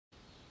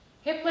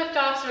Hip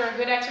lift-offs are a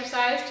good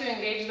exercise to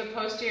engage the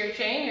posterior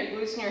chain, your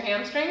glutes and your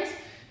hamstrings.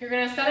 You're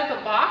going to set up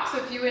a box a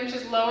few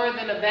inches lower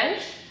than a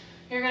bench.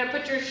 You're going to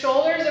put your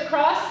shoulders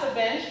across the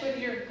bench with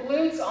your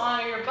glutes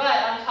on your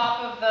butt on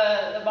top of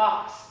the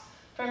box.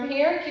 From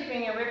here,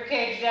 keeping your rib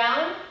cage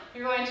down,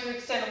 you're going to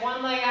extend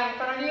one leg out in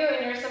front of you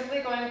and you're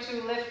simply going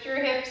to lift your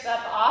hips up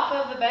off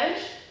of the bench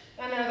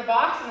and then the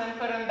box and then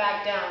put them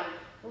back down.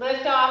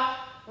 Lift off,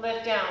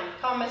 lift down.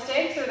 Common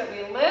mistakes are that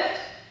we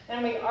lift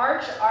and we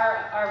arch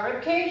our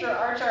rib cage or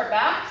arch our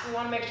back, so we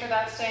want to make sure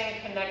that's staying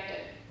connected.